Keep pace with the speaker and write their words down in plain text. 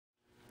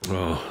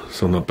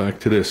So now back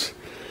to this.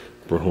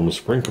 Brought home a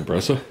spring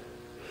compressor.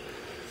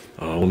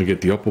 I want to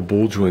get the upper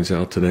ball joints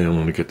out today. I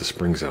want to get the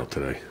springs out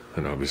today,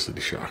 and obviously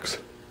the shocks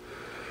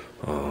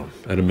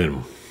at a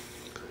minimum.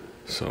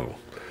 So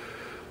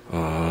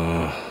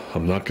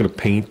I'm not going to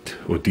paint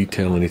or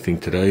detail anything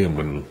today. I'm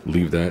going to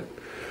leave that.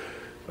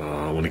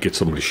 I want to get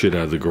some of the shit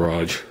out of the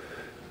garage,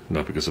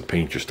 not because of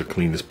paint, just to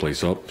clean this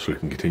place up so we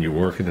can continue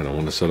working. And I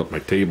want to set up my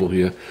table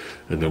here,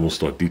 and then we'll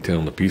start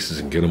detailing the pieces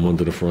and get them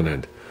under the front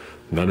end.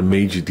 Not a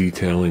major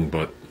detailing,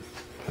 but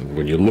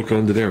when you look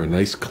under there, a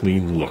nice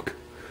clean look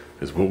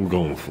is what we're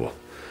going for.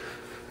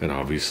 And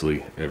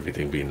obviously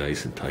everything being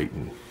nice and tight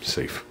and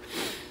safe.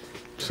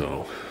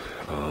 So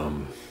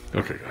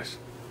okay guys,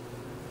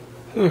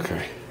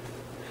 okay,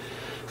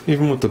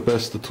 even with the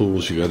best of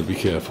tools, you got to be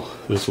careful.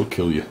 This will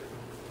kill you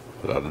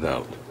without a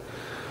doubt.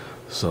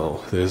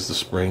 So there's the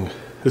spring.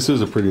 This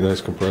is a pretty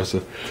nice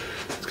compressor.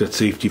 It's got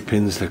safety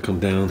pins that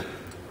come down.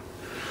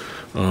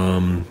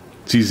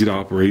 It's easy to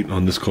operate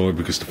on this car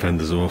because the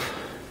fender's off.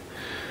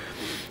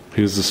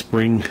 Here's the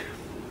spring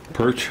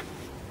perch,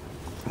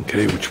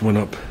 okay, which went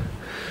up.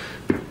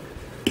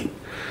 I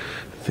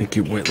think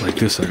it went like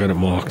this. I got it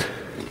marked.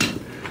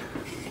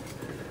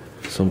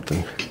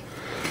 Something.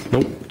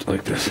 Nope, it's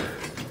like this.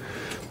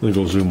 Let me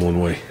go zoom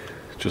one way,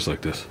 just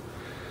like this.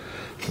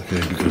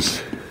 Okay,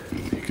 because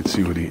you can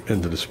see where the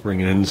end of the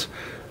spring ends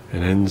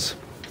and ends.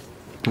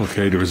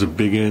 Okay, there is a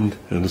big end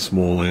and a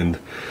small end.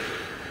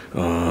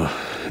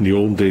 In the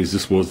old days,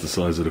 this was the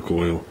size of the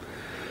coil.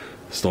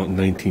 Starting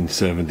in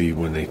 1970,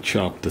 when they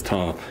chopped the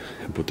top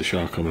and put the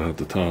shock coming out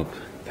the top,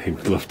 they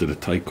left it a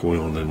tight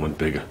coil and then went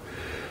bigger.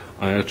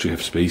 I actually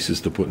have spaces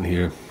to put in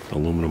here,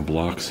 aluminum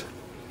blocks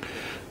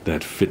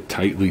that fit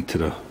tightly to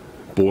the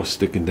bore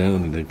sticking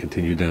down and then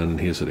continue down in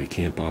here so they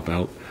can't pop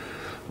out.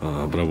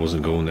 But I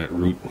wasn't going that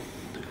route.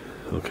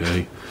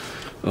 Okay,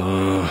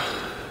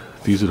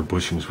 these are the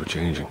bushings we're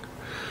changing.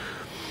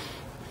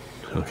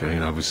 Okay,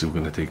 and obviously we're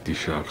going to take these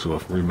shocks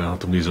off,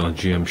 remount them. These are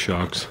GM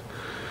shocks.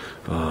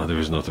 There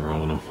is nothing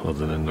wrong with them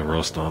other than the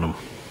rust on them.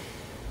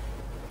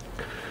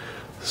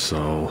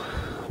 So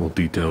we'll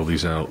detail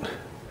these out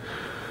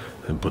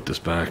and put this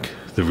back.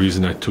 The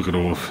reason I took it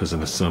off as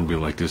an assembly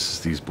like this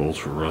is these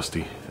bolts were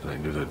rusty and I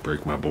knew they'd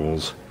break my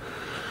balls.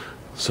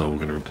 So we're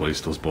going to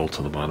replace those bolts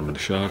on the bottom of the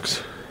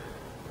shocks.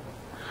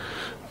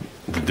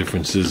 The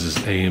difference is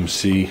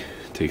AMC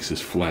takes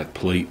this flat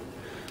plate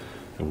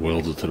and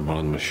welds it to the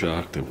bottom of the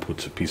shock, then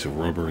puts a piece of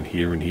rubber in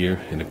here,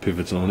 and it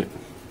pivots on it.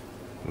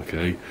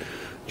 Okay,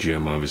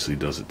 GM obviously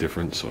does it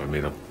different, so I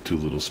made up two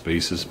little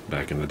spaces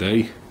back in the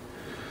day.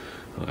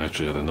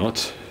 Actually out of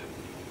nuts,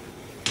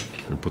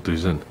 and put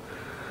these in,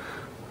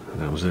 and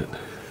that was it.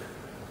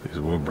 These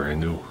were brand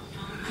new.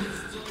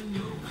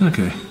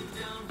 Okay,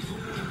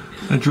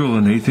 I drill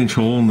an 1/8"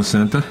 hole in the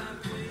center.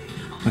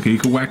 Okay, you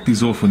can whack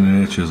these off with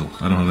an air chisel.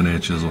 I don't have an air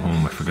chisel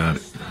home, I forgot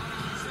it.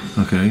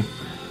 Okay,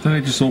 then I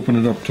just open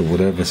it up to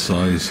whatever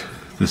size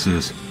this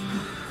is,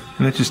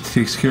 and it just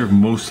takes care of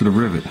most of the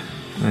rivet.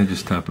 And I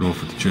just tap it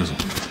off with the chisel.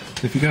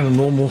 If you got a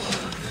normal,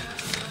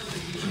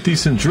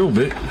 decent drill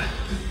bit,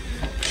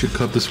 you should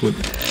cut this with.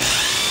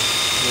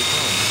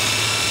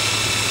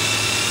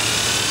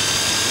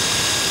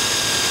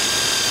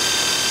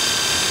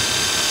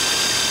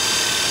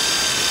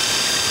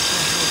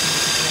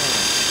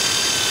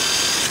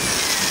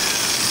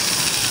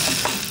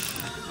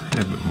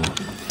 A bit more.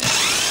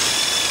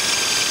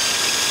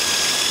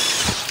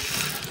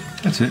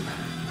 That's it.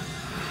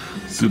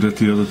 Let's do that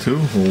to the other two.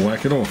 We'll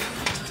whack it off.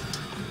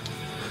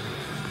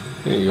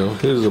 There you go.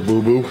 Here's a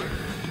boo-boo.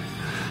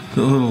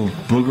 The little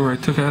booger I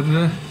took out of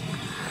there.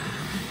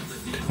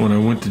 When I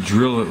went to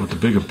drill it with the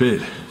bigger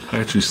bit, I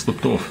actually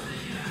slipped off.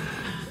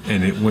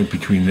 And it went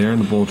between there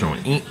and the ball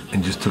joint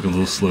and just took a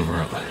little sliver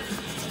out.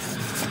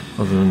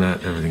 Other than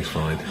that, everything's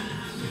fine.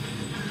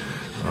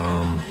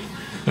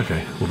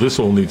 Okay, well this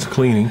all needs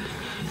cleaning.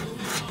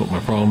 But my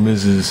problem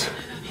is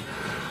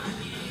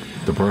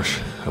the brush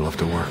I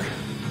left at work.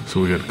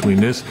 So we got to clean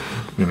this.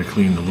 We're going to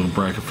clean the little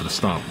bracket for the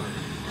stop.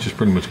 Just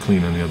pretty much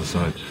clean on the other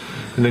side.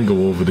 And then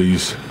go over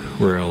these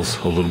rails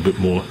a little bit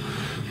more.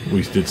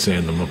 We did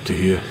sand them up to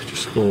here.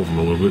 Just go over them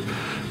a little bit.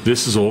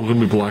 This is all going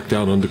to be blacked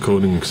out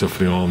undercoating except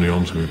for the arm. The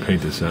arm's going to be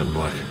painted satin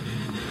black.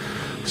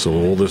 So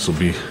all this will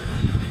be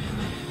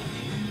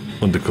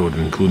undercoated,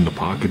 including the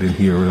pocket in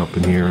here and up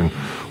in here and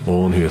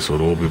all in here. So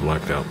it'll all be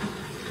blacked out.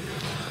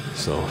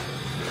 So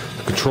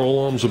the control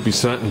arms will be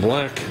satin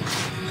black.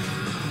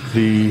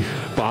 The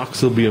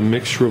box will be a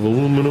mixture of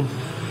aluminum,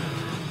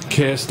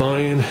 cast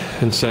iron,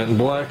 and satin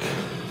black.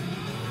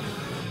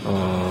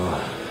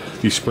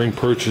 These spring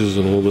perches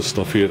and all this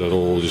stuff here, that'll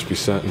all just be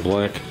satin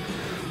black.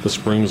 The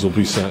springs will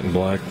be satin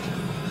black.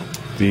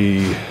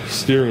 The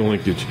steering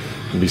linkage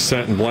will be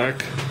satin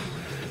black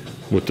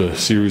with a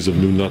series of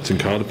new nuts and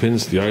cotter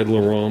pins. The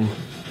idler arm,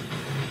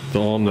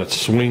 the arm that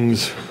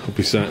swings will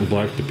be satin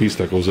black. The piece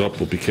that goes up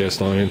will be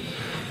cast iron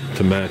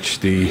to match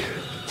the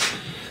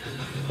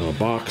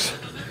box.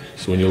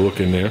 So when you look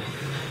in there,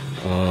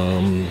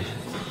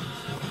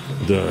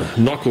 the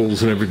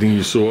knuckles and everything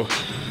you saw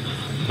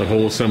That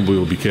whole assembly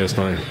will be cast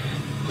iron.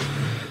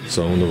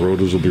 So, and the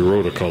rotors will be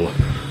rotor color.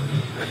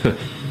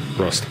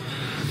 Rust.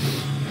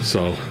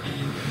 So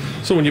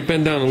when you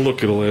bend down and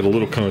look, it'll add a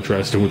little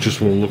contrast and it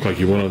just won't look like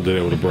you went under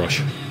there with a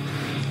brush.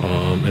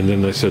 And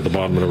then they said the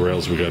bottom of the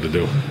rails we got to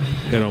do.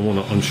 And I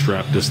want to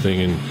unstrap this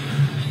thing and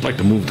I'd like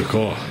to move the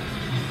car.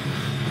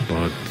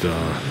 But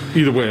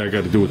either way, I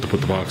got to do it to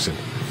put the box in.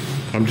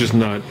 I'm just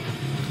not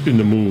in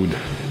the mood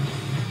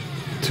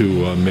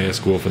to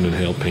mask off and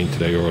inhale paint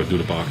today, or I'll do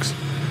the box.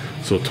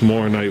 So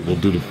tomorrow night we'll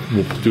do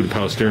the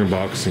power steering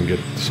box and get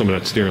some of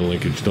that steering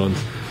linkage done,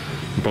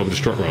 and probably the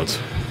strut rods.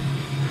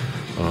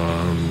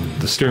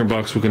 The steering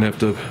box we're gonna have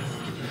to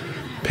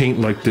paint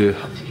like the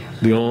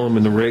arm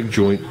and the rag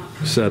joint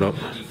setup,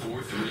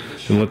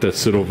 and let that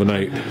sit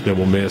overnight. Then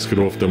we'll mask it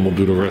off. Then we'll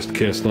do the rest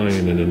cast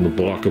iron, and then the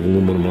block of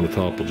aluminum on the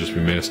top will just be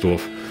masked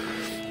off,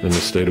 and it'll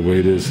stay the way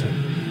it is.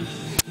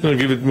 I'll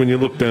give it, when you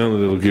look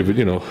down, it'll give it,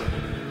 you know,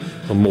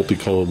 a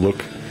multicolored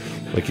look,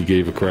 like you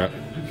gave a crap.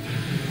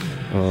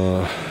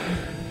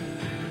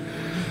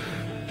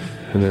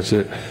 And that's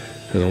it.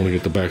 And I want to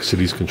get the back to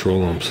these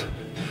control arms.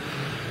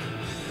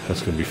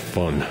 That's going to be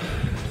fun.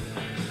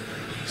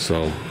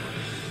 So,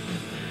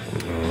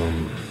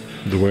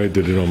 the way I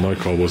did it on my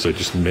car was I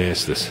just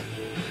masked this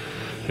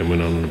and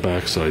went on the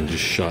back side and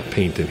just shot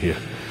paint in here.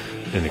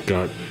 And it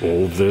got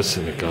all of this,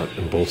 and it got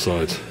in both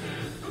sides.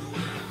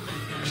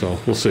 So,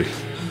 we'll see.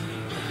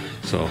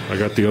 So, I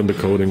got the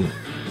undercoating.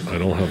 I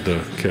don't have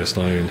the cast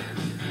iron.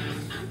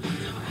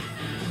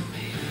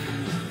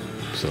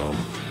 So,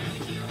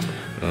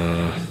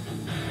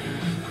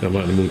 I'm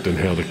not in the mood to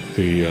inhale the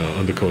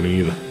undercoating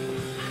either.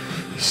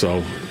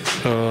 So,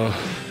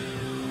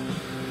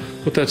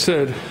 with that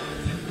said,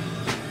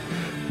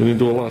 we didn't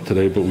do a lot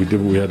today, but we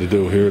did what we had to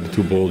do. Here are the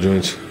two ball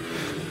joints.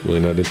 Really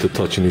not into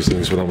touching these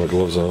things without my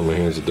gloves on. My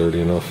hands are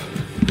dirty enough.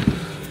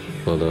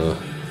 But,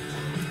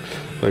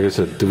 like I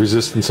said, the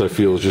resistance I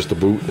feel is just the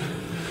boot.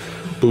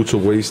 Boots are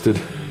wasted.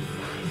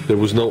 There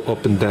was no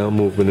up and down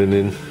movement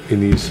in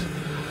these,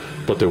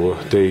 but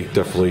they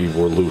definitely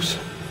were loose.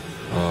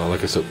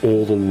 Like I said,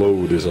 all the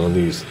load is on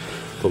these.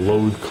 The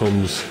load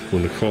comes,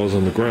 when the car's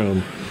on the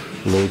ground,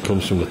 the load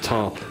comes from the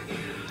top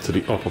to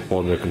the upper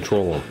part of the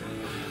control arm.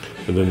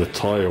 And then the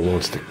tire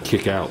wants to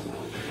kick out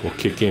or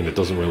kick in, it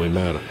doesn't really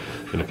matter.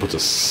 And it puts a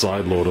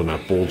side load on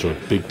that ball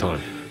joint big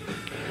time.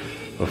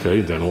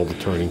 Okay, then all the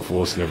turning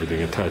force and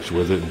everything attached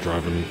with it, and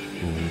driving,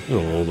 and, you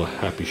know, all the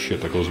happy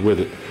shit that goes with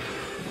it.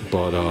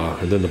 But,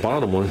 and then the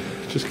bottom one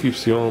just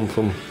keeps the arm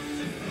from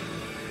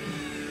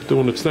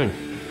doing its thing.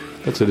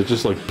 That's it, it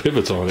just like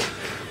pivots on it.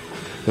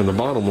 And the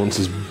bottom one's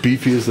as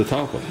beefy as the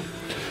top one.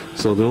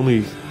 So the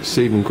only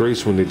saving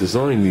grace when they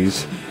design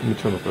these, let me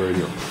turn up the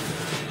radio.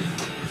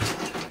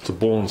 It's a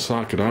ball and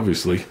socket,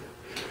 obviously,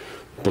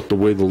 but the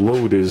way the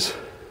load is,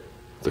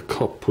 the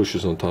cup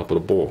pushes on top of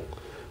the ball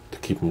to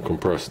keep them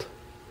compressed.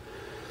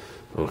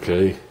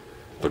 Okay,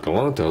 the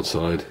Galant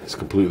outside is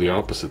completely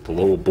opposite. The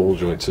lower ball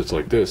joint sits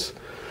like this,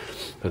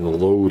 and the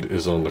load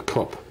is on the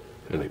cup,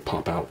 and they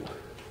pop out.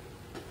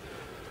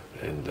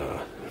 And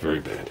very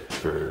bad,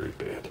 very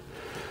bad.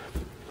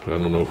 I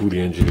don't know who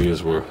the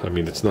engineers were. I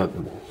mean, it's not,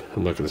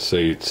 I'm not going to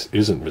say it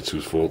isn't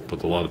Mitsu's fault,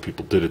 but a lot of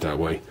people did it that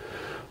way.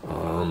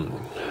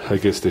 I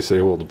guess they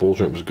say, well, the ball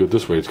joint was good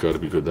this way, it's got to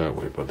be good that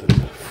way, but it's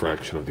a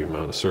fraction of the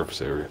amount of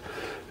surface area.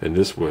 And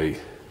this way,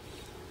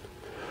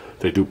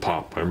 they do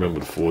pop. I remember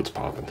the Fords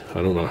popping.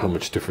 I don't know how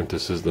much different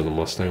this is than a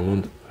Mustang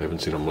one. I haven't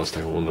seen a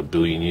Mustang one in a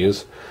billion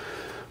years,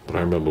 but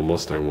I remember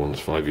Mustang ones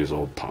 5 years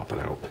old popping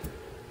out.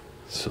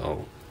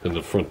 So, and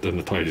the front, then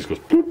the tire just goes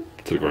boop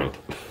to the ground.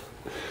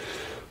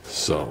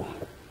 So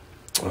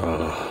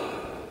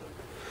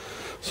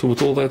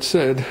with all that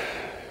said,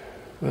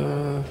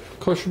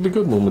 car should be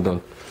good when we're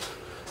done.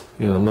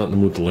 You know, I'm not in the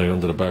mood to lay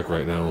under the back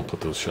right now and put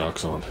those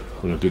shocks on.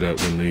 I'm going to do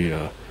that when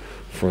the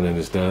front end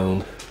is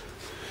down.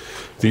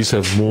 These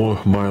have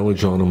more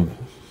mileage on them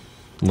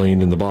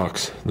laying in the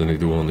box than they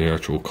do on the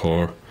actual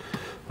car.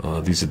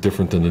 These are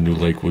different than the new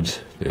Lakewoods.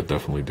 They're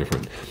definitely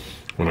different.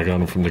 When I got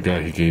them from the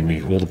guy, he gave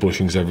me all the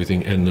bushings,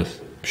 everything, and the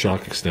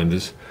shock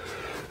extenders.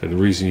 And the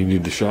reason you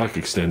need the shock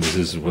extenders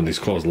is when these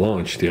cars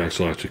launch, the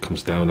axle actually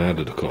comes down out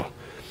of the car.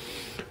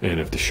 And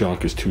if the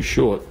shock is too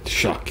short, the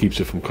shock keeps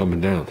it from coming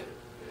down.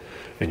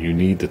 And you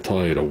need the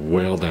tire to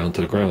wail down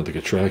to the ground to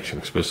get traction,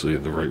 especially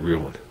in the right rear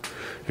one.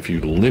 If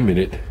you limit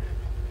it,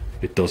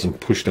 it doesn't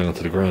push down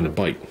to the ground and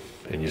bite,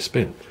 and you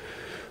spin.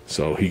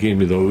 So he gave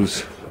me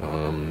those.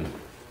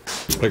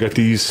 I got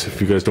these,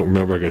 if you guys don't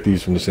remember, I got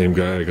these from the same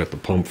guy. I got the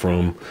pump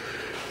from,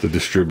 the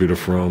distributor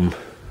from,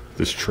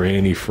 this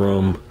tranny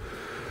from.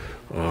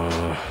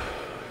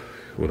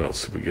 What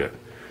else did we get?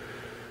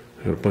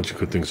 We got a bunch of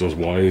good things. Those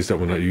wires that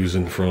we're not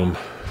using from.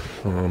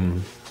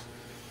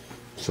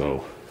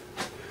 So,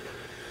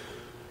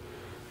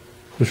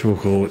 what we'll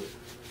call it?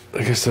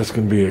 I guess that's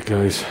going to be it,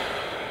 guys.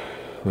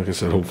 Like I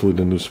said, hopefully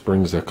the new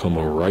springs that come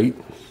are right.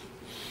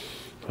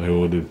 I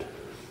ordered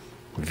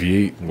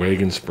V8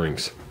 wagon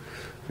springs.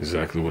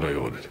 Exactly what I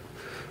ordered.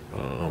 I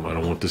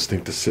don't want this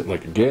thing to sit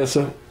like a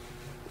gasser,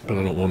 but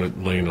I don't want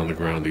it laying on the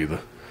ground either.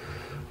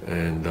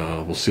 and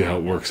we'll see how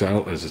it works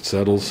out as it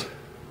settles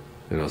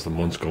and as the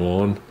months go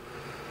on.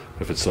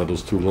 If it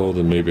settles too low,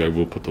 then maybe I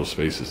will put those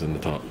spaces in the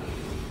top.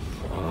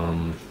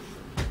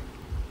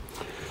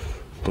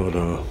 But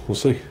we'll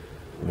see,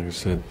 like I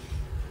said.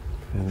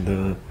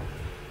 And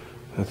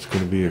that's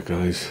gonna be it,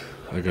 guys.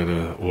 I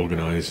gotta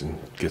organize and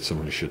get some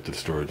of the shit to the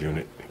storage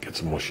unit, get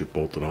some more shit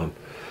bolted on.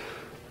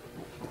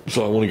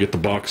 So I want to get the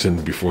box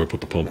in before I put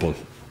the pump on.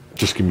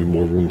 Just give me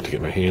more room to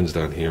get my hands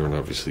down here and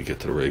obviously get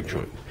to the rag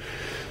joint.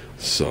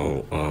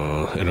 So,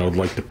 and I would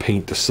like to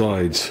paint the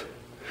sides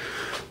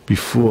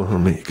before. I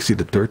mean, you can see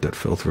the dirt that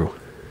fell through.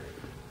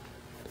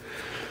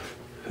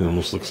 It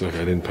almost looks like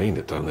I didn't paint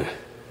it down there.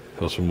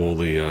 That was from all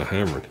the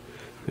hammering.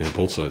 Yeah,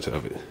 both sides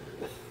have it.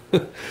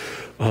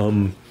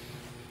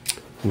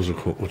 What's it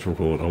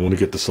called? I want to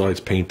get the sides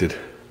painted.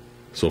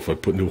 So if I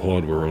put new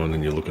hardware on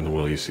and you look in the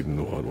well, you see the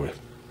new hardware.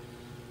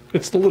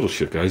 It's the little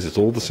shit, guys. It's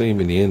all the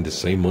same in the end. The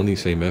same money,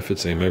 same effort,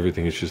 same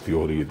everything. It's just the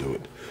order you do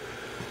it.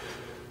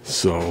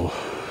 So,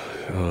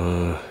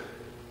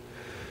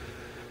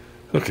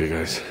 okay,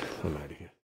 guys. I'm out of here.